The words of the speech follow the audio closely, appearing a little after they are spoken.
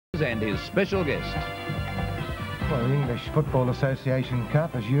present his special guest. Well, the English Football Association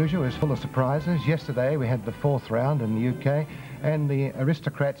Cup, as usual, is full of surprises. Yesterday we had the 4th round in the UK, and the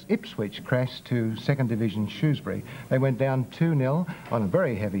aristocrats Ipswich crashed to 2nd Division Shrewsbury. They went down 2-0 on a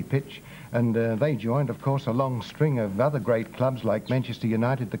very heavy pitch, and they joined, of course, a long string of other great clubs like Manchester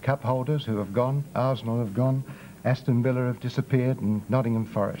United, the cup holders, who have gone, Arsenal have gone, Aston Villa have disappeared, and Nottingham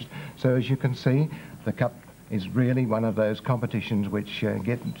Forest. So as you can see, the cup is really one of those competitions which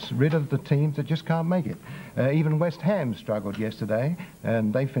gets rid of the teams that just can't make it. Even West Ham struggled yesterday,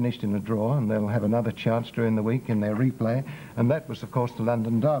 and they finished in a draw, and they'll have another chance during the week in their replay, and that was, of course, the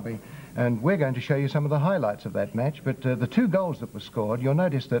London Derby. And we're going to show you some of the highlights of that match, but the 2 goals that were scored, you'll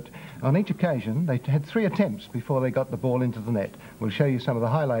notice that on each occasion they had 3 attempts before they got the ball into the net. We'll show you some of the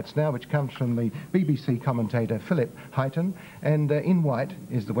highlights now, which comes from the BBC commentator Philip Heighton, and in white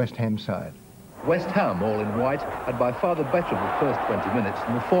is the West Ham side. West Ham, all in white, had by far the better of the first 20 minutes,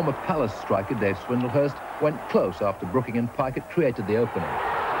 and the former Palace striker Dave Swindlehurst went close after Brooking and Pike had created the opening.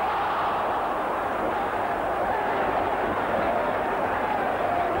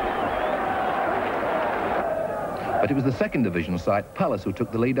 But it was the 2nd Division side, Palace, who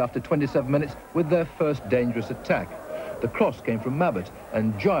took the lead after 27 minutes with their first dangerous attack. The cross came from Mabbott,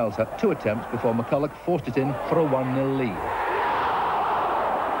 and Giles had 2 attempts before McCulloch forced it in for a 1-0 lead.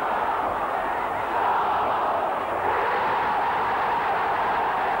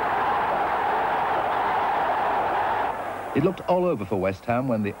 It looked all over for West Ham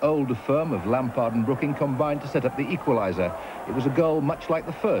when the older firm of Lampard and Brooking combined to set up the equaliser. It was a goal much like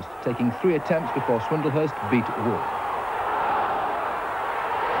the first, taking 3 attempts before Swindlehurst beat Wood.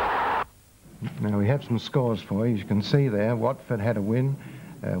 Now we have some scores for you. As you can see there, Watford had a win.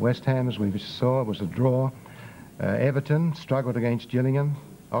 West Ham, as we saw, was a draw. Everton struggled against Gillingham.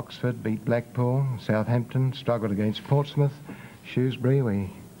 Oxford beat Blackpool. Southampton struggled against Portsmouth. Shrewsbury, we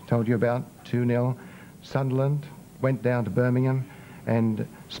told you about, 2-0. Sunderland went down to Birmingham, and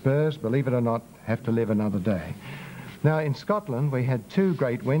Spurs, believe it or not, have to live another day. Now in Scotland we had 2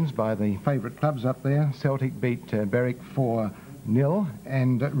 great wins by the favourite clubs up there. Celtic beat Berwick 4-0,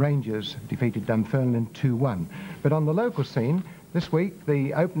 and Rangers defeated Dunfermline 2-1. But on the local scene, this week,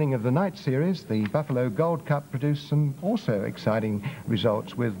 the opening of the night series, the Buffalo Gold Cup, produced some also exciting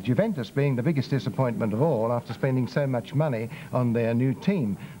results, with Juventus being the biggest disappointment of all after spending so much money on their new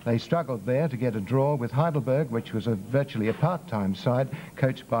team. They struggled there to get a draw with Heidelberg, which was virtually a part-time side,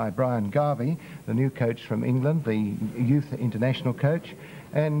 coached by Brian Garvey, the new coach from England, the youth international coach,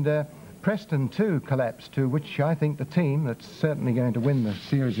 and Preston too collapsed, to which I think the team that's certainly going to win the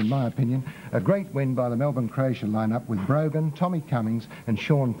series, in my opinion. A great win by the Melbourne Croatia lineup with Brogan, Tommy Cummings and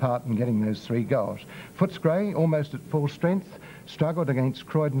Sean Parton getting those 3 goals. Footscray, almost at full strength, struggled against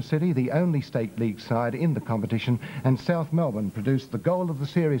Croydon City, the only state league side in the competition, and South Melbourne produced the goal of the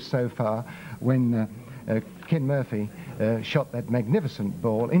series so far when Ken Murphy shot that magnificent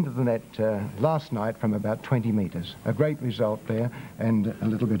ball into the net last night from about 20 metres. A great result there, and a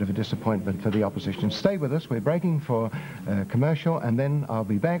little bit of a disappointment for the opposition. Stay with us, we're breaking for commercial, and then I'll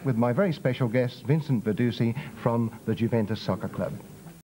be back with my very special guest, Vincent Verdusi from the Juventus Soccer Club.